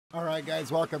All right,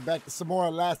 guys, welcome back to some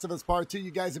more Last of Us Part 2. You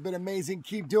guys have been amazing.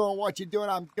 Keep doing what you're doing.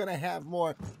 I'm going to have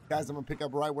more. Guys, I'm going to pick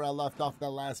up right where I left off in that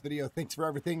last video. Thanks for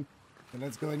everything. And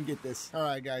let's go ahead and get this. All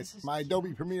right, guys, my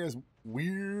Adobe Premiere is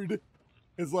weird.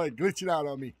 It's like glitching out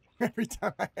on me every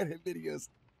time I edit videos.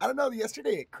 I don't know,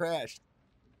 yesterday it crashed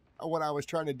when I was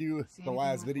trying to do the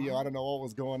last video. I don't know what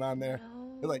was going on there.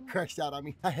 It like crashed out on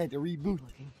me. I had to reboot.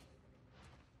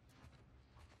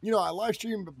 You know, I live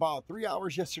streamed about 3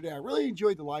 hours yesterday. I really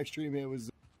enjoyed the live stream. It was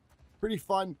pretty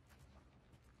fun.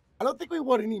 I don't think we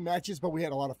won any matches, but we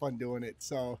had a lot of fun doing it.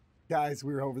 So, guys,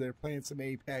 we were over there playing some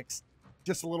Apex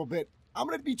just a little bit. I'm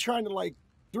going to be trying to, like,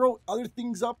 throw other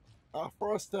things up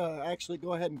for us to actually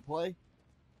go ahead and play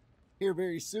here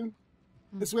very soon.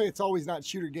 This way, it's always not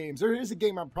shooter games. There is a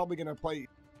game I'm probably going to play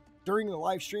during the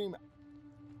live stream.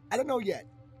 I don't know yet.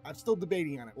 I'm still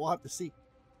debating on it. We'll have to see.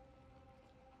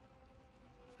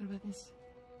 What about this?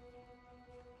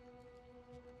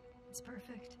 It's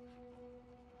perfect.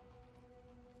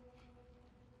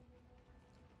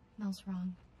 Mel's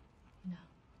wrong. You know.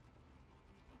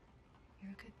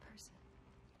 You're a good person.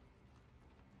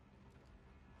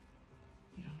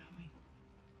 You don't know me.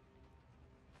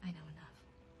 I know enough.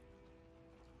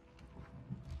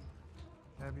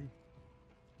 Abby,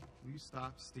 will you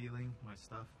stop stealing my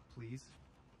stuff, please?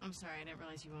 I'm sorry, I didn't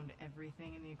realize you owned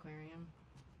everything in the aquarium.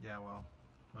 Yeah, well,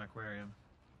 my aquarium,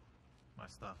 my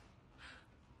stuff.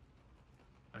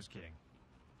 I'm just kidding.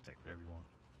 Take whatever you want.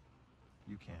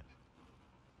 You can't.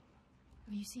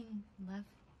 Have you seen Lev?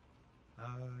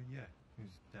 Yeah.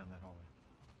 He's down that hallway.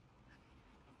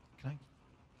 Can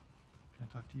I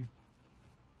talk to you?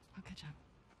 I'll catch up.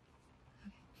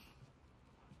 Okay.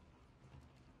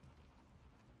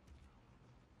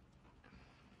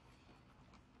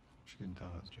 She couldn't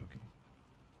tell I was joking.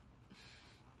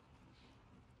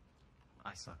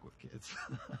 I suck with kids.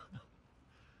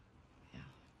 Yeah.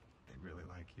 They really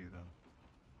like you, though.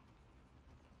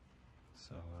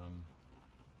 So,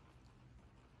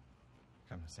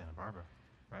 come to Santa Barbara,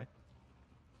 right?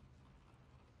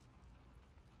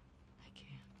 I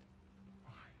can't.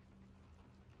 Why?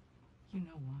 You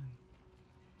know why.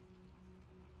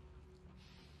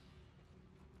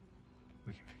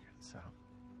 We can figure this out.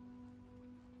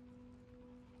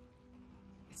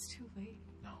 It's too late.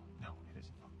 No, it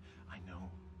isn't. I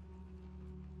know.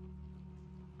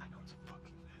 I know it's a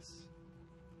fucking mess.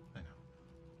 I know.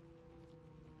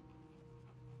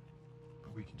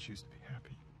 But we can choose to be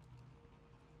happy.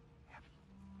 Happy.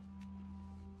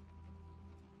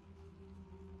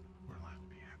 We're allowed to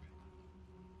be happy.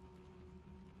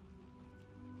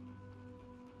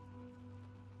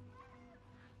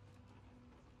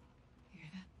 You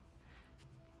hear that?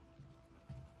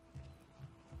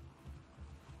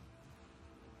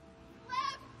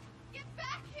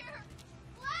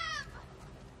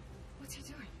 What's he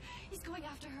doing? He's going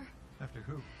after her. After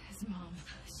who? His mom.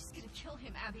 She's gonna kill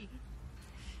him, Abby.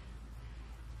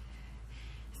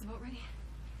 Is the boat ready?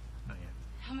 Not yet.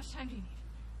 How much time do you need?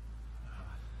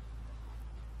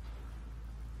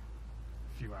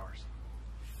 A few hours.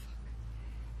 Fuck.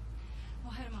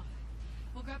 We'll head him up.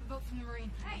 We'll grab a boat from the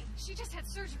marine. Hey, she just had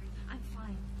surgery. I'm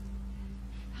fine.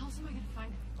 How else am I gonna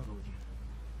find him? I'll go with you.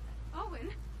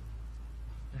 Owen?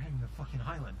 You're heading to the fucking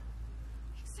island.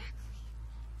 Exactly.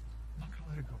 I'm not gonna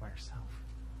let her go by herself.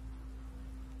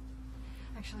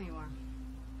 Actually, you are.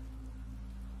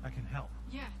 I can help.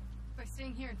 Yeah, by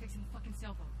staying here and fixing the fucking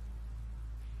sailboat.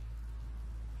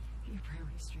 Get your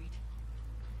priorities straight.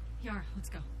 Yara, let's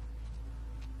go.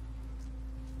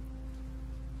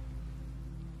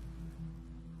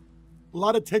 A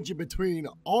lot of tension between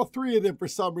all three of them for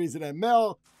some reason, and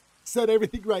Mel said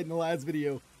everything right in the last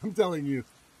video. I'm telling you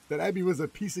that Abby was a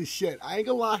piece of shit. I ain't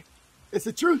gonna lie. It's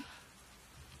the truth.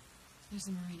 There's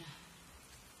the marina.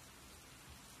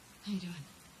 How you doing?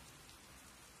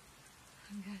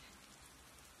 I'm good.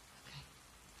 Okay.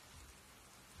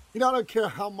 You know, I don't care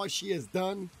how much she has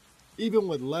done, even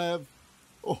with Lev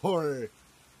or...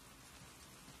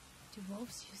 Do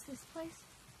wolves use this place?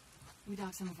 We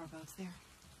docked some of our boats there.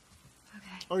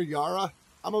 Okay. or Yara.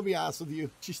 I'm gonna be honest with you.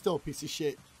 She's still a piece of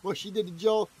shit. What she did to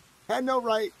Joel had no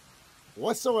right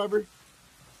whatsoever.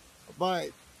 But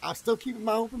I'm still keeping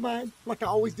my open mind, like I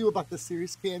always do about this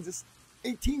series, Kansas.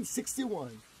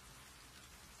 1861.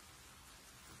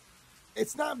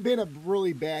 It's not been a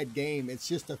really bad game. It's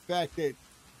just the fact that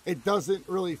it doesn't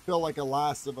really feel like a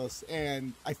Last of Us.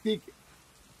 And I think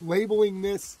labeling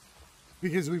this,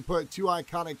 because we put two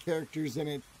iconic characters in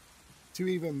it, to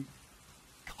even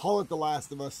call it The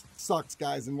Last of Us sucks,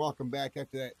 guys. And welcome back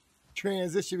after that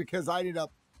transition, because I ended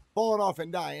up falling off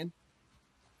and dying.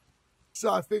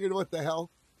 So I figured, what the hell?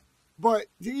 But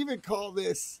to even call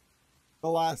this The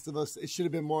Last of Us. It should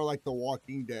have been more like The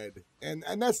Walking Dead. And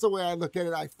that's the way I look at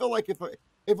it. I feel like if it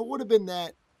would have been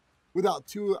that without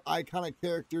two iconic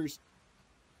characters,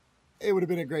 it would have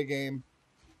been a great game.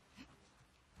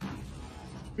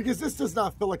 Because this does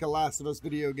not feel like a Last of Us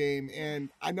video game. And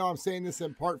I know I'm saying this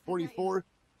in part 44.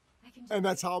 And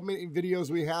that's how many videos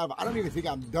we have. I don't even think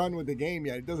I'm done with the game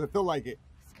yet. It doesn't feel like it.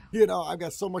 You know, I've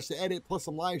got so much to edit, plus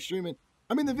I'm live streaming.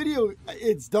 I mean, the video,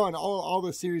 it's done. All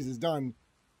the series is done.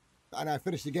 And I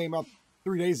finished the game up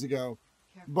 3 days ago.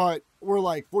 But we're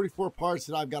like 44 parts,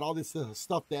 and I've got all this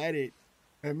stuff to edit.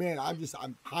 And man,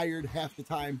 I'm tired half the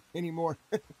time anymore.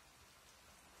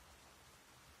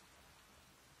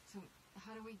 So,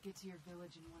 how do we get to your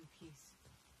village in one piece?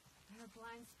 There are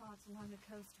blind spots along the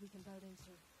coast we can boat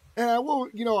into. And I will,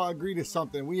 you know, agree to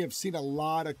something. We have seen a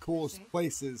lot of cool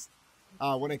places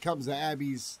when it comes to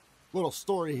Abby's little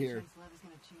story here. Lev is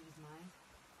going to change his mind?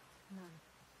 None.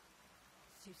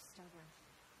 He's too stubborn.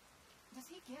 Does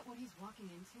he get what he's walking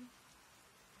into?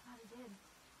 I thought he did.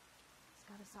 He's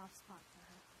got a soft spot for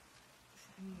her.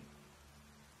 I mean,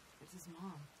 it's his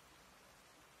mom.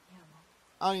 Yeah, Mom.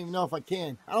 I don't even know if I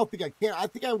can. I don't think I can. I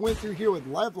think I went through here with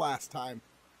Lev last time,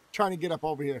 trying to get up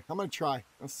over here. I'm going to try.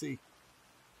 Let's see.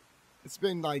 It's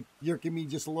been like yerking me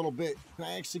just a little bit. Can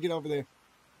I actually get over there?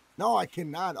 No, I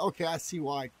cannot. Okay, I see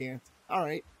why I can't. All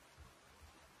right.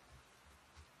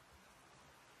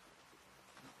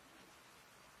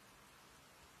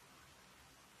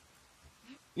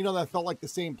 You know, that felt like the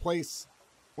same place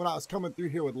when I was coming through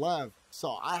here with Lev.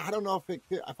 So I don't know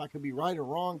if I could be right or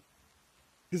wrong.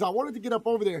 Because I wanted to get up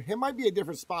over there. It might be a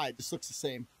different spot. It just looks the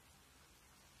same.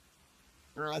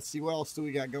 All right, let's see. What else do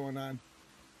we got going on?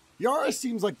 Yara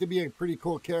seems like to be a pretty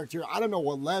cool character. I don't know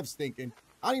what Lev's thinking.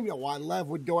 I don't even know why Lev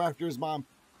would go after his mom.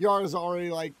 Yara's already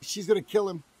like, she's going to kill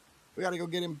him. We got to go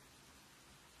get him.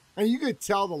 And you could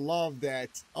tell the love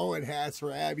that Owen has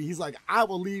for Abby. He's like, I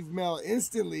will leave Mel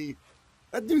instantly.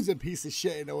 That dude's a piece of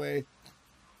shit in a way.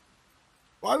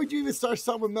 Why would you even start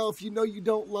something with Mel if you know you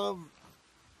don't love,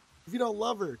 if you don't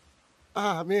love her?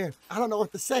 Ah, man, I don't know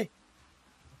what to say.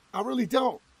 I really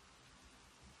don't.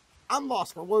 I'm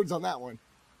lost for words on that one.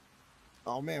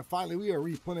 Oh man, finally we are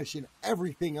replenishing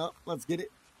everything up. Let's get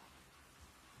it.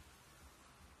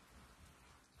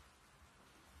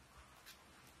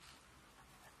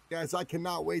 Guys, I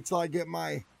cannot wait till I get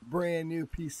my brand new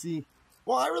PC.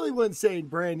 Well, I really wouldn't say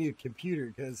brand new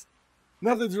computer because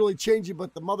nothing's really changing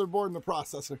but the motherboard and the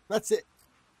processor. That's it.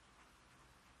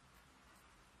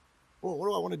 Oh, what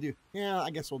do I want to do? Yeah,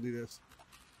 I guess we'll do this.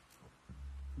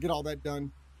 Get all that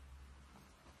done.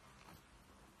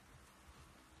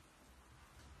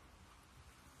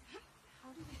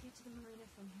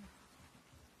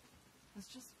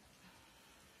 Let's just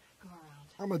go around.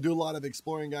 I'm going to do a lot of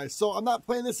exploring, guys. So I'm not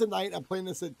playing this at night. I'm playing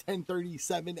this at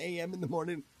 10:37 a.m. in the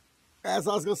morning. As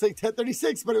I was going to say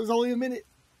 10:36, but it was only a minute.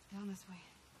 Down this way.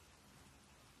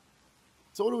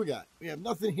 So what do we got? We have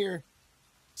nothing here.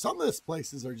 Some of these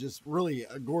places are just really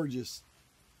gorgeous.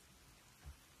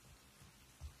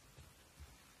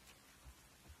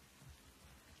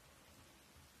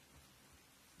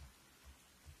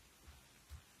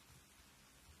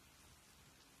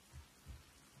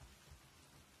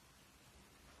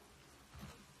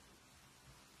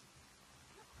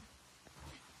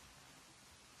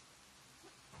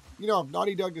 You know, if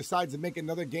Naughty Dog decides to make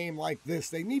another game like this,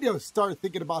 they need to start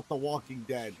thinking about The Walking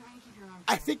Dead.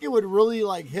 I think it would really,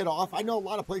 like, hit off. I know a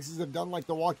lot of places have done, like,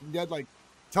 The Walking Dead, like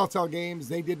Telltale Games.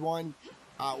 They did one.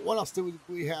 What else do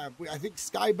we have? I think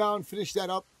Skybound finished that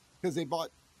up because they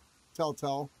bought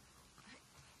Telltale.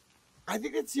 I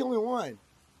think it's the only one.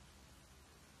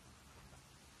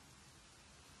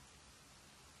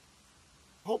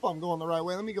 Hope I'm going the right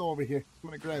way. Let me go over here. I'm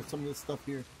going to grab some of this stuff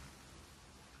here.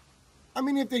 I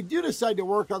mean, if they do decide to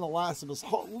work on The Last of Us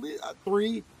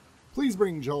 3, please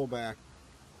bring Joel back.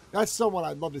 That's someone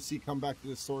I'd love to see come back to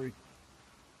this story.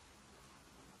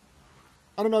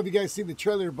 I don't know if you guys seen the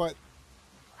trailer, but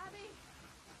Abby,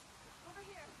 over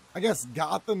here. I guess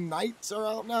Gotham Knights are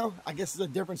out now. I guess it's a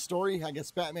different story. I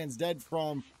guess Batman's dead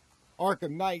from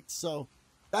Arkham Knights, so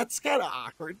that's kind of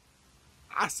awkward.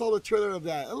 I saw the trailer of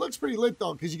that. It looks pretty lit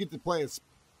though, because you get to play as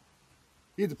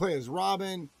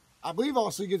Robin. I believe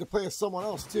also you get to play as someone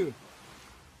else too.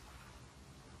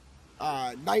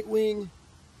 Nightwing,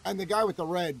 and the guy with the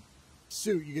red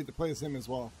suit, you get to play as him as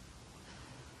well.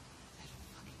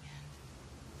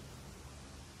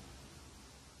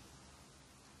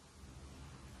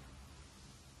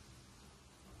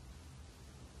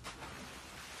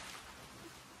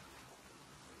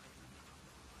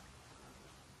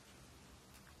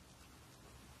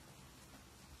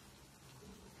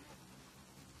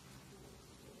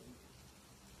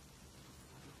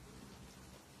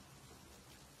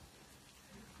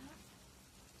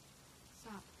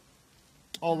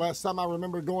 Oh, last time I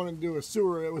remember going into a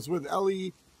sewer, it was with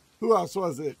Ellie. Who else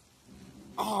was it?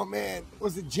 Oh, man.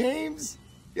 Was it James?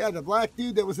 Yeah, the black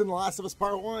dude that was in The Last of Us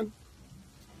Part 1.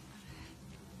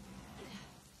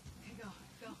 Okay, go.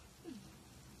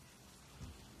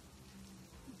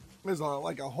 There's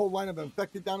like a whole line of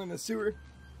infected down in the sewer.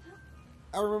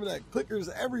 I remember that. Clickers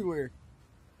everywhere.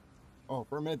 Oh,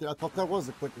 for a minute there, I thought that was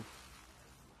a clicker.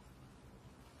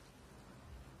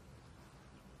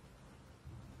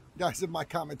 Guys, if my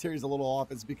commentary is a little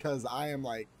off, it's because I am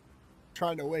like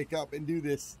trying to wake up and do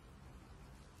this.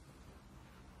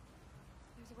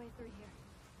 There's a way through here.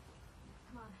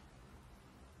 Come on.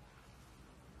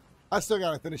 I still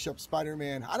got to finish up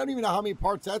Spider-Man. I don't even know how many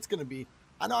parts that's going to be.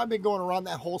 I know I've been going around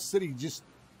that whole city just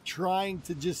trying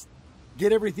to just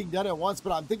get everything done at once,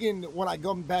 but I'm thinking when I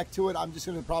come back to it, I'm just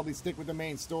going to probably stick with the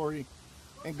main story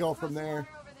and go from there.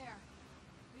 Over there.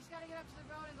 We just gotta get up to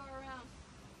the road and go around.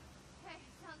 Hey,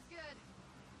 sounds good.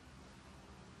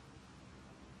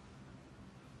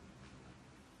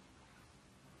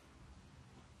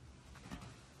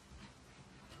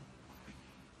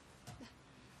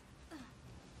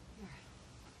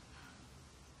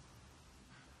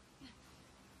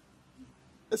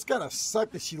 It's gotta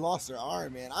suck that she lost her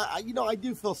arm, man. You know, I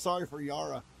do feel sorry for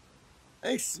Yara.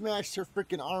 They smashed her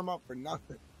freaking arm up for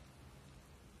nothing.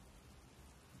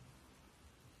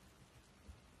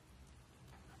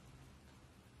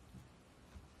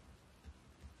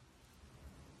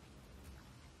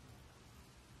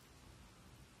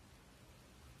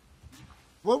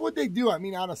 What would they do? I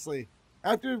mean, honestly,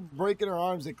 after breaking her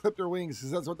arms, they clipped her wings,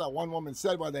 because that's what that one woman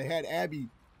said while they had Abby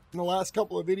in the last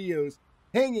couple of videos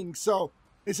hanging. So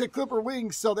they said clip her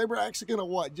wings, so they were actually going to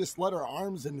what? Just let her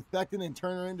arms infect and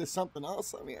turn her into something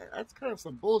else? I mean, that's kind of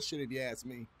some bullshit if you ask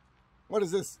me. What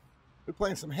is this? We're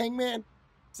playing some Hangman?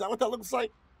 Is that what that looks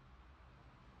like?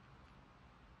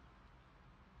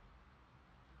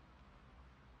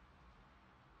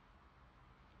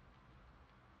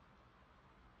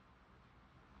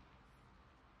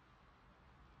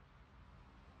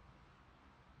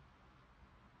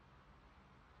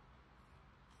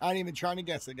 I ain't even trying to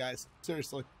guess it, guys.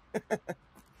 Seriously.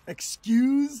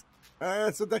 Excuse?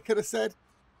 That's what that could have said.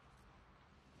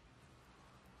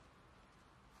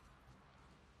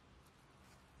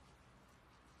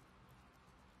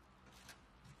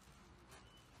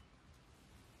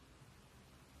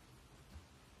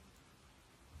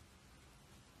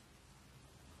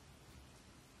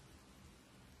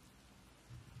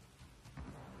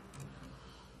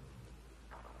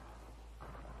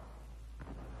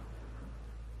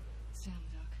 Stand,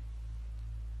 Doc.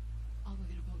 I'll go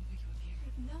get a boat and pick you up here.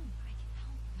 No, I can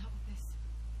help. Not with this.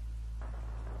 I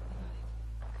got it.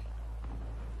 Okay.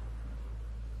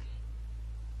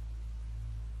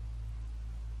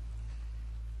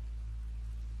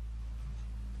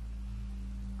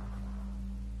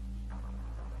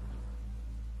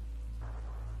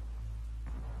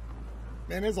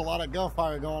 Man, there's a lot of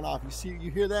gunfire going off.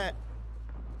 You hear that?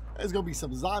 There's gonna be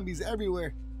some zombies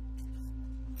everywhere.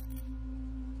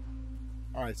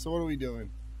 All right, so what are we doing?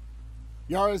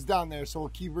 Yara's down there, so we'll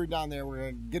keep her down there. We're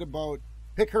gonna get a boat,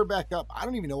 pick her back up. I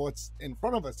don't even know what's in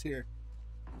front of us here.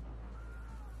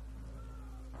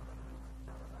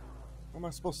 Where am I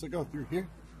supposed to go? Through here?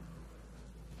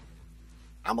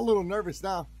 I'm a little nervous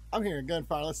now. I'm hearing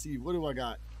gunfire. Let's see. What do I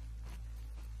got?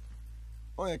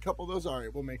 Only a couple of those. All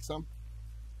right, we'll make some.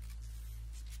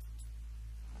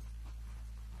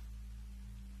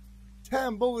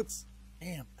 Ten bullets.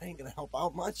 Damn, that ain't gonna help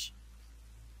out much.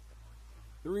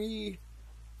 3.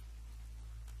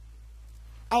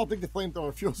 I don't think the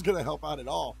flamethrower fuel is gonna help out at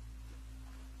all.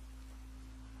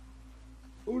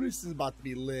 Oh, this is about to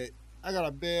be lit. I got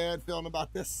a bad feeling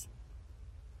about this.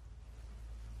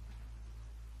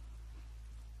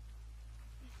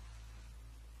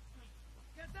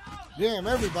 Damn,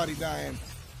 everybody dying.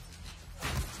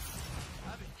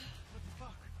 Abby, what the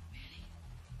fuck? Manny.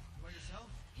 You by yourself?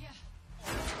 Yeah.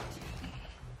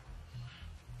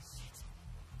 Shit.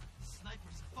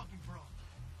 Sniper's a fucking fraud.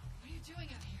 What are you doing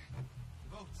out here? The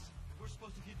boats. We're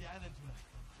supposed to hit the island tonight.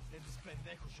 Then this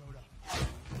pendejo showed up.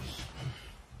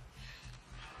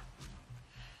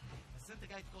 I sent the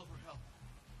guy to call for help.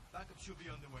 Backup should be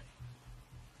on the way.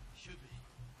 Should be.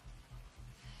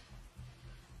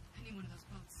 I need one of those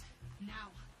boats.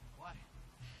 Now. Why?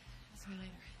 Ask me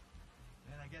later.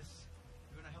 Then I guess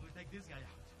you're gonna help me take this guy out.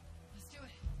 Let's do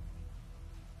it.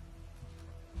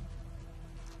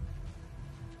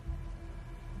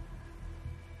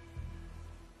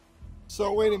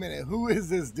 So wait a minute, who is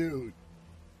this dude?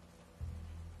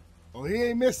 Oh, he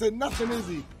ain't missing nothing, is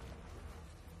he? He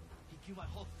killed my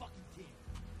whole fucking team.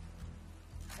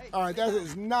 Hey, All right, that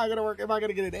is not gonna work. Am I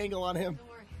gonna get an angle on him? Don't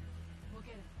worry. We'll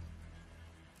get him.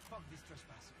 Fuck these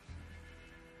trespassers.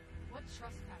 What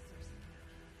trespassers?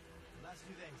 The last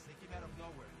few days, they came out of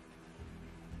nowhere.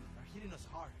 They're hitting us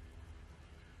hard.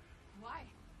 Why?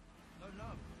 Don't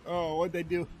know. Oh, what'd they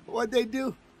do? What'd they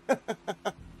do?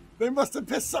 They must have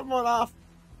pissed someone off.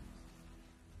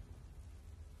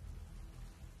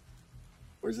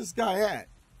 Where's this guy at?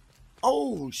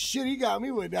 Oh, shit, he got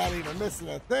me without even missing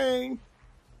a thing.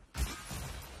 What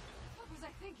was I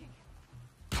thinking?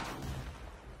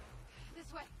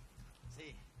 This way.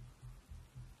 See.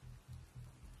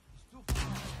 It's too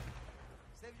far.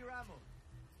 Save your ammo.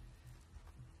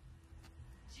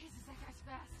 Jesus, that guy's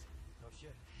fast. No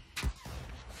shit.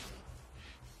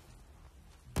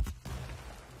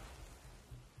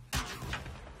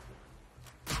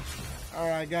 All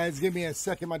right, guys, give me a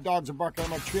second. My dogs are barking.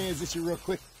 I'm going to transition real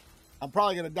quick. I'm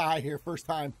probably going to die here first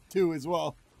time, too, as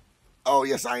well. Oh,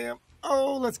 yes, I am.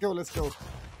 Oh, let's go, let's go.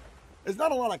 There's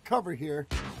not a lot of cover here.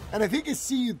 And if he can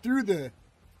see you through the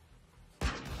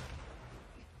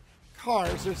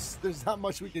cars, there's not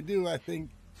much we can do, I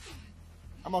think.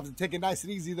 I'm going to have to take it nice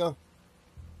and easy, though.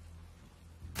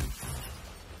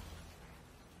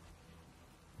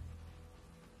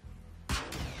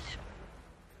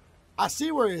 I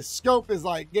see where his scope is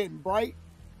like getting bright.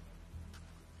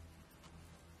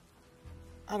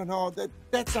 I don't know,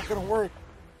 that's not gonna work.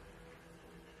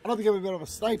 I don't think I'm gonna be able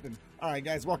to snipe him. All right,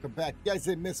 guys, welcome back. You guys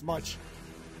didn't miss much.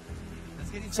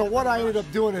 So what I ended up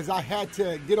doing is I had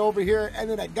to get over here, and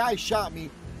then a guy shot me.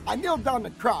 I kneeled down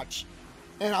to crouch,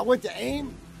 and I went to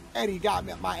aim, and he got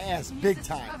me at my ass big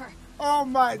time. Oh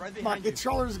my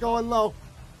controller's going low.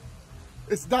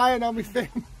 It's dying on me,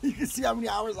 fam. You can see how many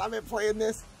hours I've been playing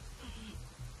this.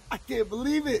 I can't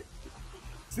believe it.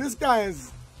 So this guy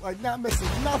is like not missing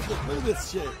nothing. Look at this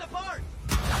shit.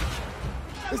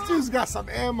 This dude's got some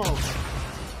ammo.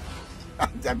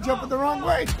 I'm jumping the wrong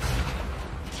way.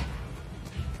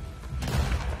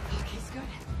 He's good.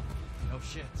 No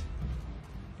shit.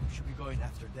 We should be going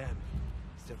after them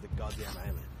instead of the goddamn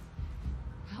island.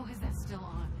 How is that still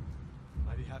on?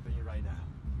 Might be happening right now.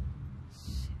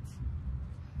 Shit.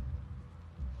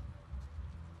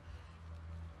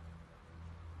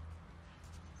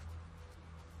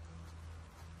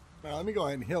 Now, let me go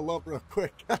ahead and heal up real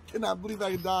quick. I cannot believe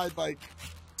I died like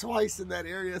twice in that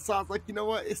area. So I was like, you know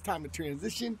what? It's time to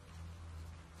transition.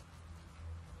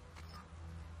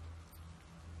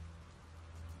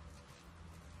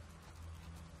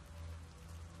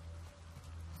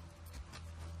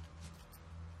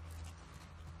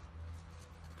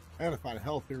 I gotta find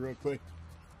health here real quick.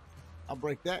 I'll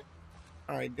break that.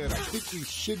 All right, good. I think we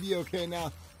should be okay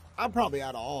now. I'm probably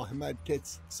out of all med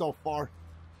kits so far.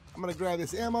 I'm gonna grab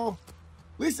this ammo.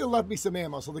 At least it left me some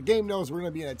ammo, so the game knows we're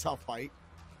gonna be in a tough fight.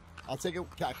 I'll take it.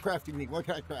 Crafting unique. What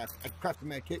can I craft? I can craft a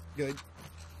med kit. Good.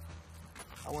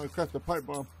 I want to craft a pipe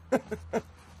bomb.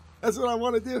 That's what I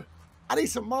want to do. I need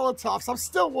some Molotovs. I'm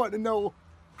still wanting to know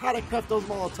how to craft those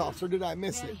Molotovs, or did I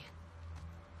miss it?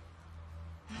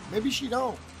 Maybe she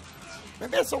don't.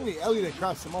 Maybe it's only Ellie that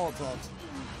crafts the Molotovs.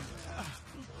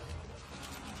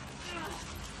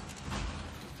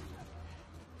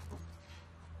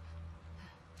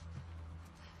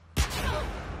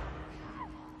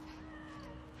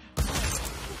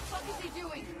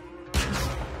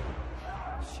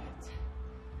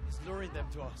 Them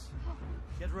to us.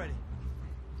 Get ready.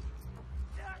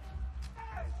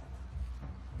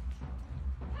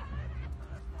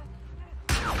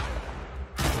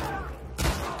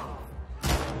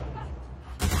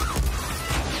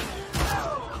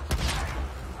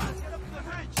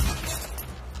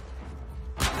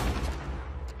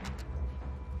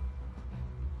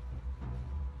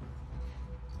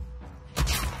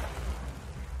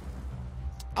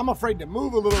 I'm afraid to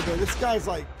move a little bit. This guy's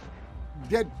like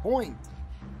dead point.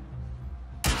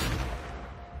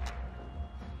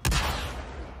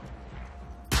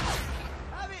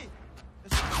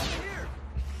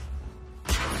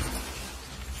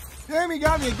 Damn, he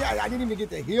got me again. I didn't even get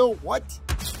to heal. What?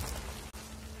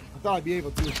 I thought I'd be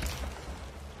able to.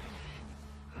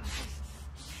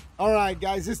 All right,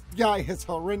 guys. This guy is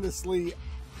horrendously,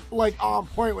 like, on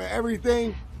point with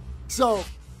everything. So,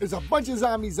 there's a bunch of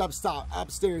zombies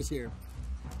upstairs here.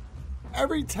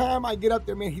 Every time I get up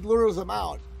there, man, he lures them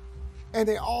out. And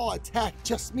they all attack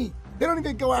just me. They don't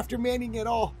even go after Manning at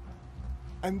all.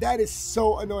 And that is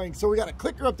so annoying. So, we got a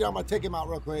clicker up there. I'm going to take him out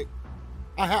real quick.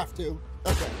 I have to.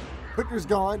 Okay. Clicker's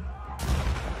gone.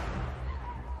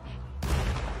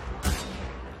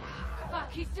 Fuck,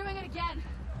 he's doing it again.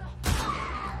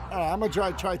 I'm gonna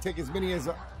try to take as many as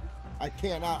I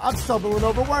can. I'm stumbling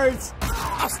over words.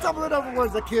 I'm stumbling over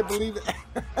words. I can't believe it.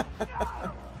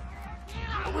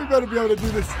 We better be able to do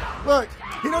this. Look,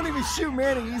 he don't even shoot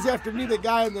Manny. He's after me, the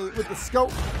guy with the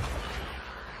scope.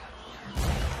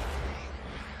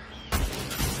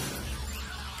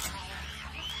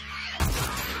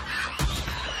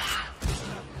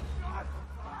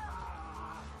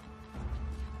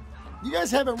 You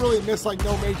guys haven't really missed like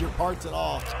no major parts at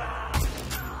all.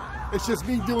 It's just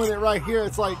me doing it right here.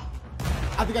 It's like,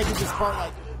 I think I did this part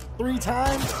like 3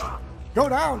 times. Go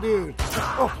down, dude.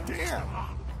 Oh, damn.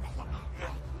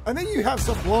 And then you have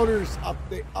some bloaters up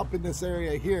in this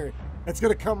area here. It's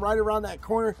gonna come right around that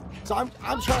corner. So I'm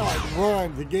trying to like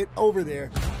run to get over there.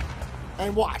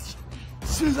 And watch. As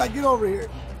soon as I get over here.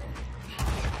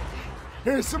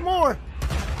 Here's some more.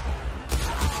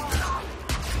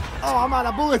 Oh, I'm out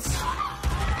of bullets.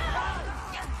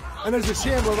 And there's a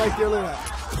shambler right there, look at that.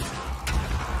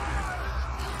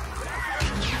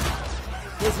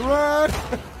 Let's run.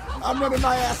 I'm running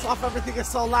my ass off, everything is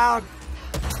so loud.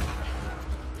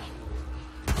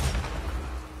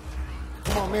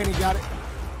 Come on, man, he got it.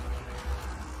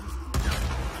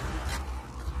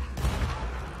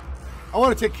 I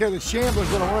want to take care of the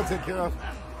shamblers, what I want to take care of.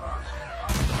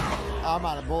 I'm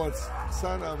out of bullets.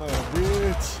 Son of a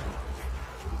bitch.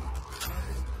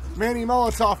 Manny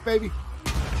Molotov, baby.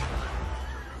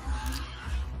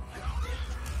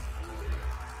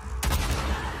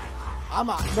 I'm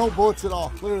out. No bullets at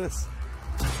all. Look at this.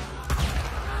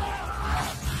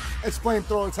 It's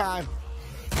flamethrower time.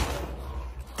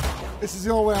 This is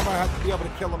the only way I'm going to have to be able to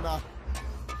kill him now.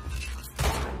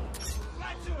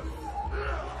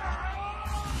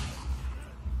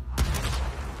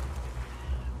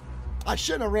 I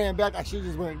shouldn't have ran back. I should have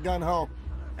just went gun-ho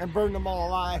and burned them all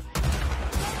alive.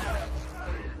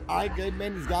 All right, good.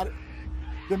 Manny's got it.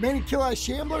 Did Manny kill that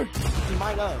shambler? He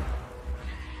might have.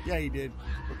 Yeah, he did.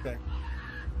 Okay.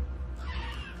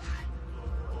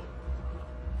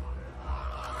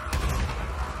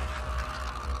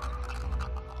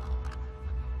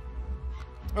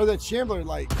 Oh, that shambler,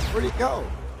 like, where'd he go?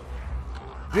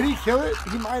 Did he kill it?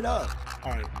 He might have.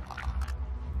 All right.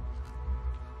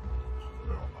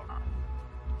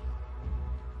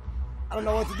 I don't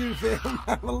know what to do, fam.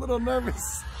 I'm a little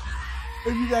nervous.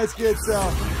 If you guys can't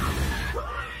tell.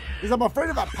 Because I'm afraid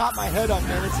if I pop my head up,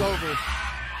 man, it's over.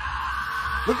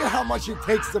 Look at how much it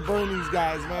takes to burn these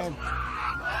guys, man.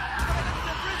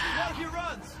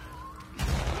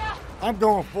 I'm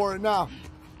going for it now.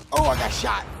 Oh, I got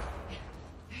shot.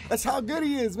 That's how good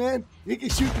he is, man. He can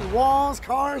shoot through walls,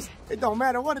 cars. It don't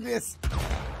matter what it is. I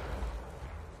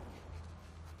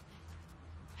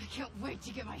can't wait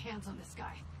to get my hands on this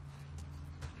guy.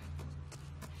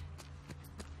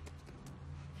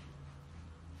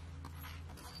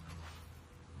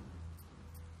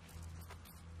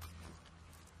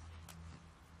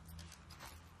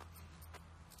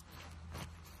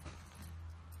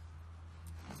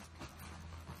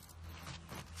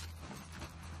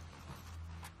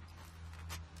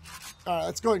 All right,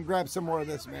 let's go ahead and grab some more of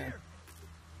this, man.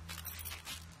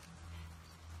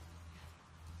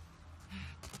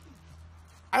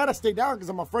 I gotta stay down because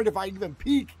I'm afraid if I even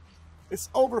peek, it's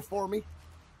over for me.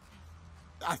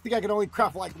 I think I can only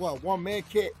craft like, what, 1 med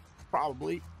kit?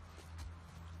 Probably.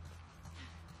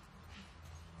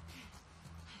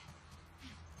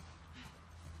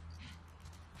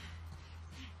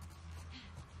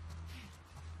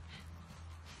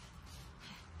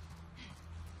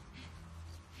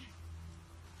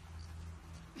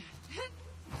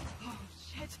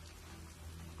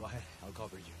 Go ahead, I'll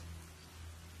cover you.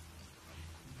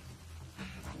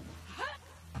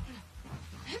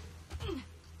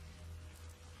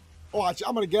 Watch,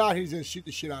 I'm gonna get out here, he's gonna shoot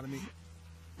the shit out of me.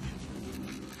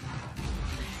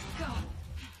 Go.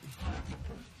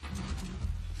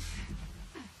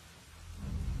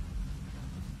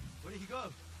 Where did he go?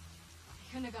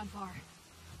 He couldn't have gone far.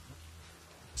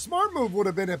 Smart move would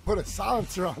have been to put a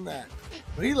silencer on that.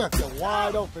 But he left it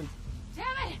wide open.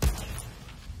 Damn it!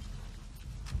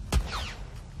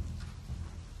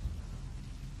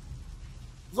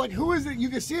 It's like, who is it? You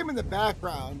can see him in the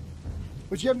background,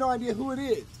 but you have no idea who it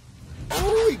is.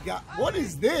 Oh, he got, what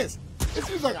is this? This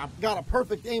seems like I've got a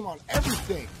perfect aim on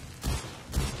everything. It's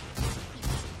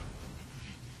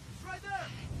right there!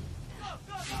 Go,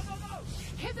 go, go, go, go!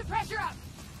 Keep the pressure up!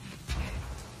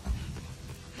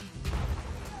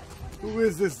 Who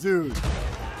is this dude?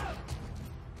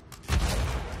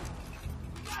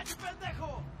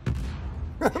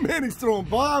 Man, he's throwing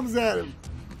bombs at him.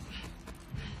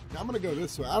 I'm gonna go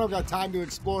this way. I don't got time to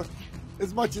explore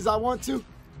as much as I want to.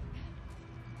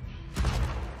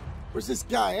 Where's this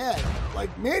guy at?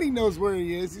 Like, Manny knows where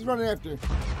he is. He's running after.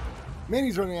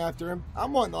 Manny's running after him.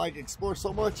 I'm wanting to like explore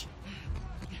so much.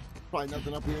 Probably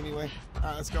nothing up here anyway. All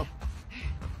right, let's go.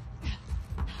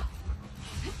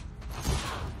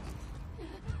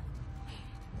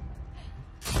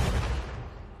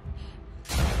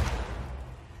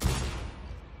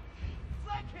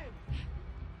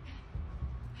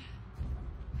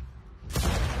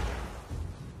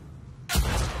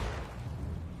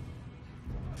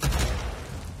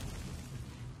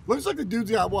 Looks like the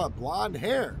dude's got, what, blonde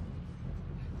hair?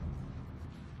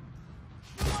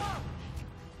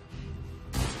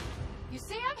 You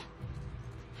see him?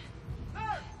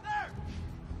 There!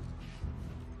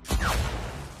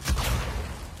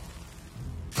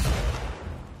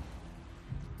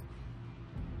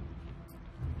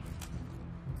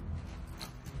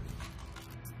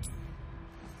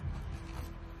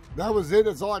 That was it?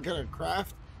 That's all I could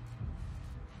craft?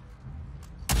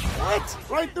 What?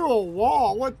 Right through a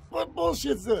wall? What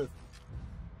bullshit's this?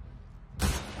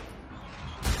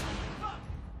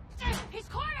 He's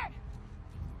cornered!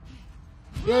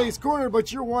 Yeah, he's cornered,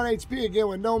 but you're 1 HP again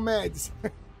with no meds.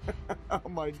 Oh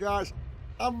my gosh.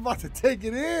 I'm about to take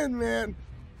it in, man.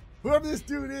 Whoever this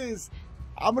dude is,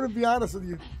 I'm going to be honest with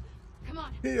you. Come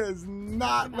on. He is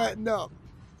not letting up.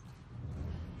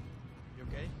 You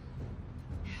okay?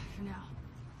 For now.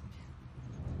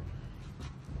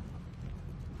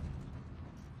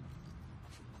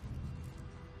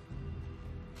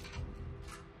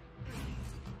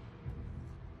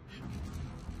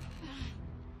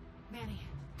 Manny.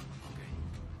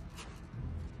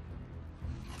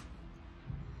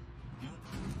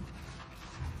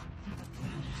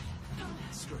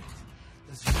 Straight.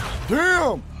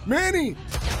 Damn, Manny.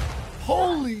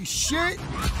 Holy shit.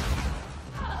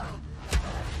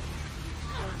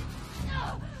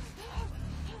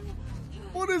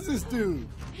 What is this dude?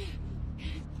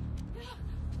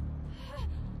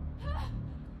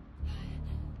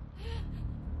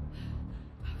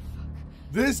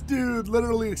 This dude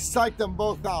literally psyched them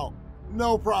both out.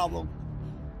 No problem.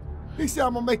 He said,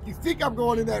 I'm gonna make you think I'm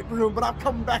going in that room, but I'm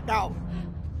coming back out.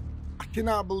 I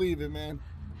cannot believe it, man.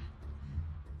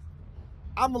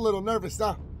 I'm a little nervous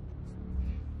now.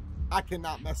 I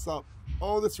cannot mess up.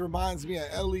 Oh, this reminds me of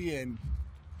Ellie and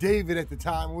David at the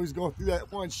time when we was going through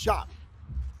that one shop.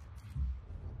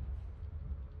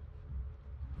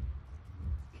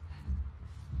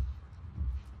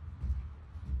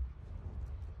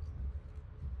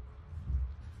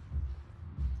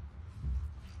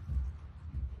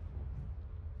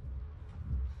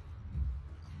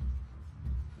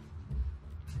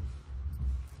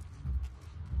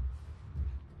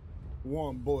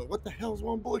 One bullet. What the hell's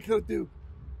one bullet gonna do?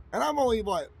 And I'm only,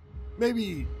 what,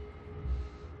 maybe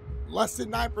less than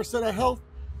 9% of health?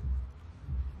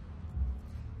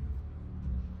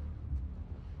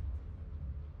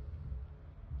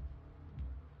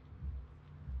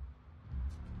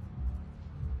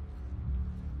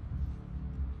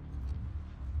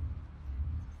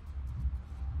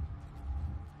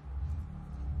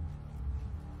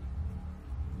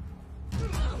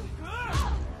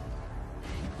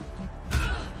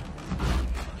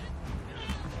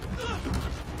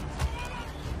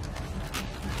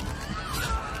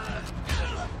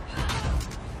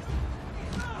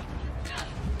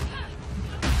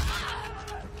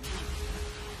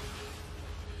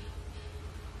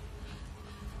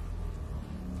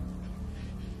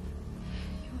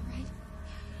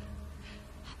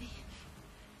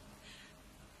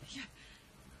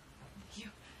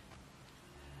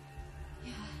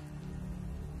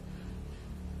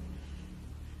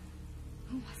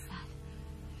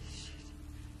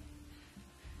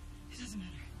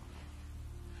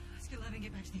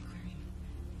 Get back to the aquarium.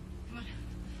 Come on.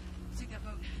 Let's take that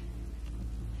boat.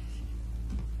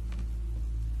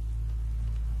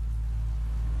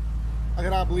 I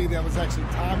cannot believe that was actually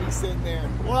Tommy sitting there.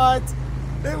 What?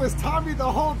 It was Tommy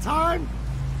the whole time?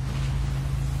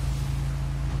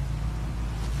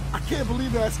 I can't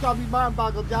believe that. It's got me mind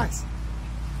boggled, guys.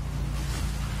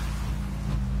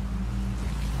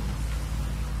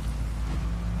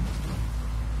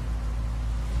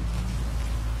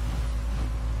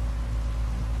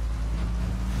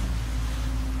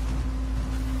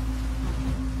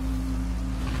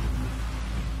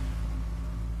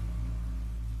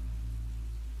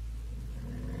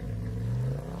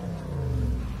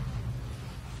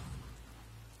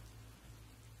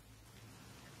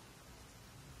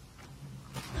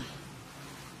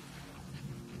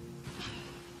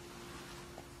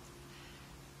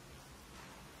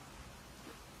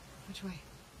 Which way?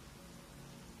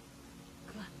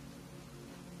 Come on.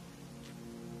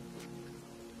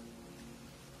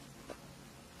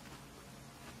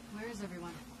 Where is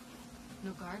everyone?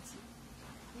 No guards?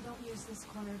 We don't use this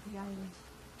corner of the island.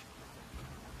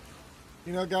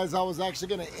 You know, guys, I was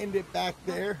actually going to end it back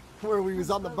there where we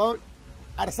was on the boat.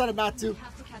 I decided not to. We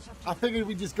have to catch up to I figured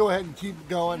we'd just go ahead and keep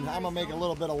going. I'm going to make a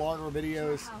little bit of longer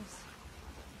videos. the house.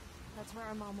 That's where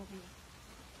our mom will be.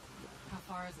 How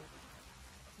far is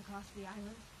it? Across the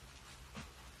island.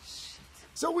 Shit.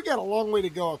 So we got a long way to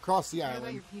go across the What about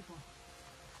island. your people?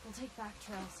 We'll take back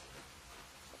trails.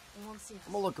 They won't see us.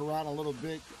 I'm going to look around a little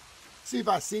bit, see if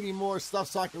I see any more stuff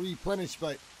so I can replenish.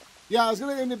 But yeah, I was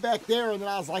going to end it back there, and then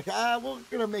I was like, we're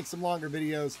going to make some longer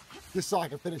videos just so I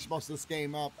can finish most of this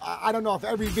game up. I don't know if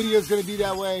every video is going to be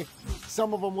that way.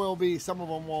 Some of them will be, some of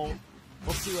them won't.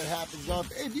 We'll see what happens.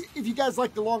 If you guys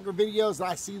like the longer videos, and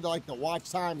I see the watch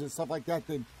times and stuff like that,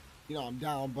 then, you know, I'm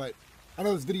down. But I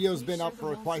know this video's been up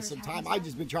for quite some time. I've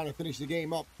just been trying to finish the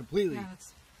game up completely. Yeah,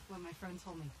 that's what my friend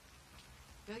told me.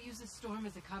 They'll use the storm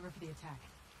as a cover for the attack.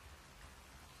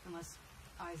 Unless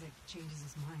Isaac changes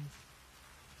his mind.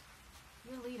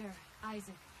 Your leader,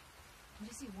 Isaac. What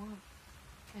does he want?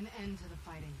 An end to the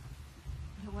fighting.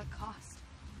 But at what cost?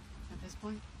 At this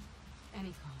point,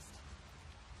 any cost.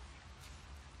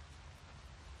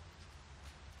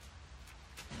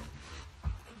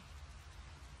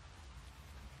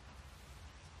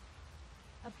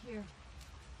 Up here.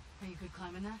 Are you good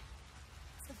climbing that?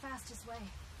 It's the fastest way.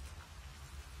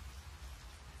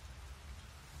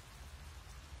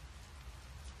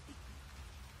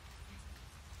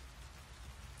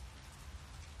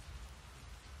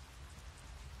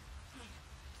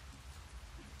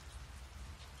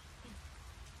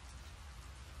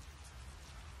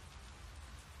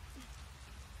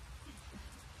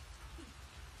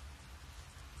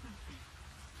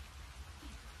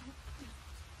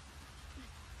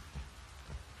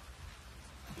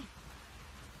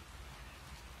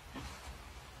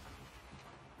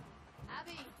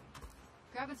 Abby!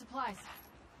 Grabbing supplies.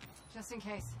 Just in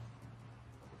case.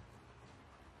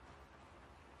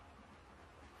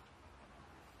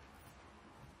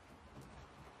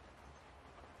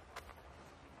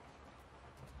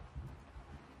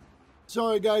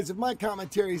 Sorry, guys, if my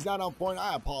commentary is not on point,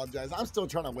 I apologize. I'm still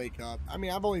trying to wake up. I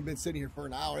mean, I've only been sitting here for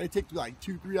an hour. It takes me like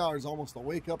 2-3 hours almost to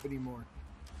wake up anymore.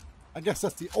 I guess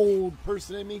that's the old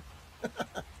person in me.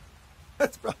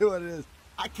 That's probably what it is.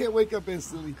 I can't wake up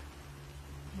instantly.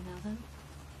 You know them?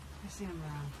 I've seen them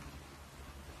around.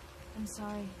 I'm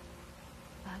sorry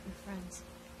about your friends.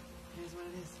 It is what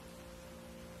it is.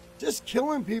 Just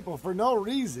killing people for no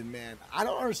reason, man. I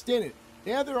don't understand it.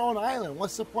 They have their own island.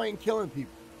 What's the point in killing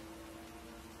people?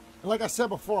 And like I said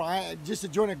before, just to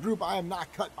join a group, I am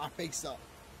not cutting my face up.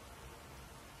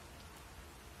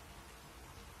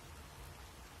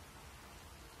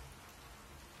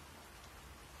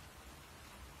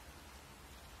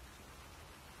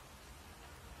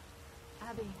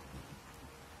 Abby,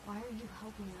 why are you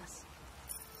helping us?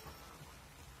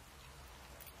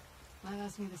 Live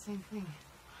asked me the same thing.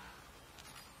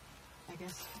 I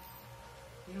guess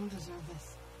you don't deserve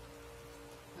this.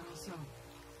 But also,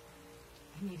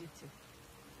 I needed to.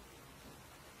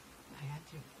 I had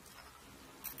to.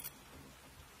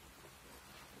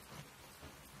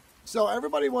 So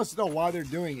everybody wants to know why they're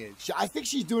doing it. I think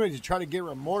she's doing it to try to get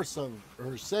remorse of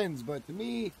her sins, but to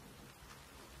me,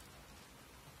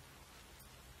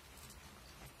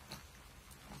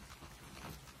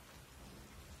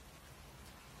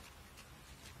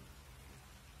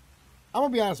 I'm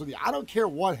gonna be honest with you. I don't care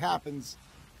what happens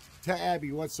to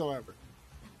Abby whatsoever.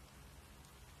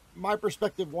 My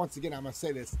perspective, once again, I'm gonna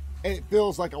say this: it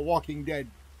feels like a Walking Dead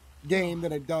game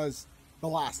than it does The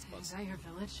Last of Is Us. that your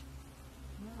village?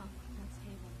 No, that's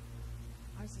Haven.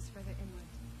 Ours is further inland.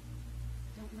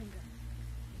 Don't linger.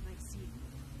 You might see.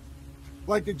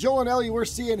 Like the Joel and Ellie we're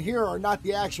seeing here are not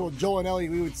the actual Joel and Ellie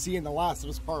we would see in The Last of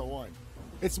Us Part 1.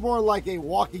 It's more like a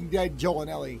Walking Dead Joel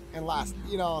and Ellie and last,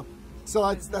 you know.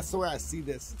 So that's the way I see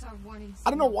this. It's our warning.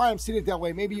 I don't know why I'm seeing it that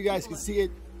way. Maybe you guys can see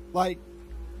it like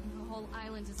The whole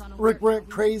island is on Rick alert. went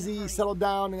crazy, settled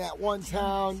down in that one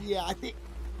town. Yeah, I think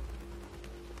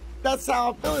that's how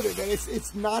I'm feeling it, man.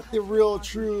 It's not the real,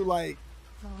 true, like.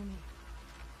 Follow me.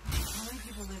 How many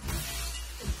people live here?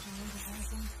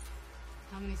 1,000.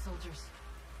 How many soldiers?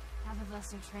 Half of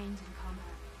us are trained in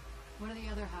combat. What are the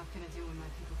other half gonna do when my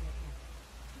people get here?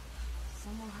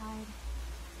 Some will hide.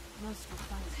 Most will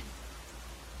fight.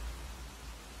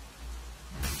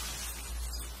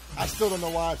 I still don't know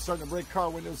why I'm starting to break car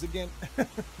windows again.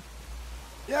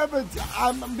 Yeah, but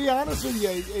I'm gonna be honest with you.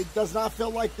 It does not feel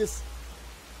like this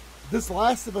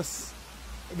Last of Us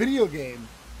video game.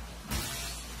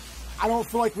 I don't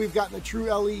feel like we've gotten a true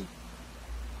Ellie,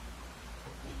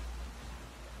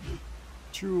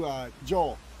 true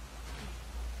Joel.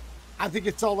 I think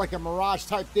it's all like a mirage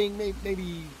type thing.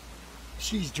 Maybe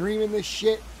she's dreaming this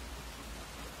shit.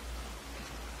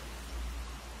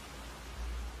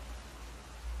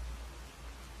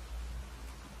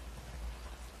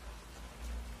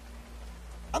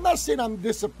 not saying I'm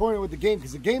disappointed with the game,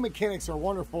 because the game mechanics are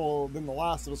wonderful than The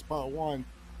Last of Us Part 1.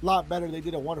 A lot better. They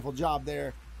did a wonderful job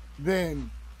there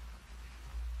than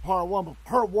Part 1. But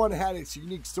Part 1 had its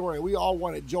unique story. We all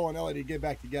wanted Joel and Ellie to get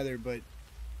back together, but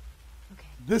Okay.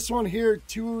 this one here,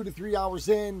 2 to 3 hours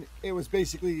in, it was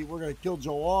basically, we're going to kill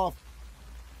Joel off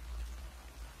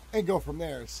and go from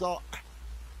there. So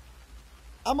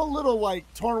I'm a little like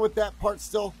torn with that part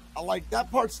still. I like that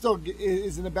part still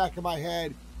is in the back of my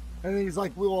head. And then he's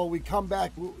like, well, we come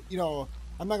back, you know,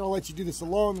 I'm not going to let you do this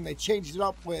alone. And they changed it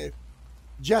up with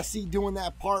Jesse doing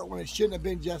that part when it shouldn't have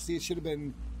been Jesse. It should have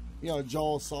been, you know,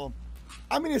 Joel. So,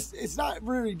 I mean, it's not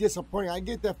really disappointing. I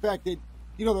get the fact that,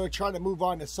 you know, they're trying to move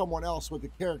on to someone else with the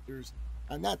characters.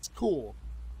 And that's cool.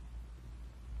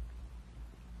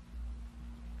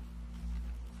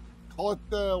 Call it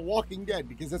The Walking Dead,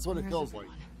 because that's what it Where's feels like.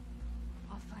 everyone?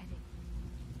 All fighting.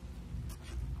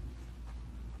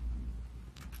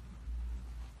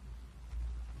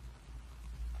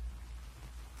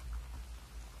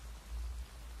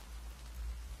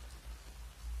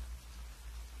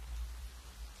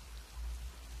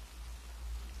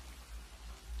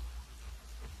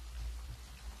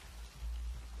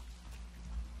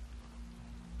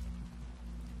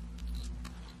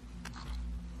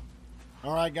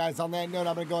 All right, guys, on that note,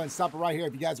 I'm going to go ahead and stop it right here.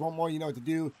 If you guys want more, you know what to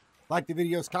do. Like the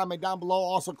videos, comment down below.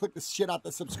 Also, click the shit out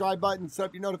the subscribe button, set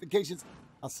up your notifications.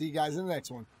 I'll see you guys in the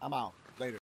next one. I'm out. Later.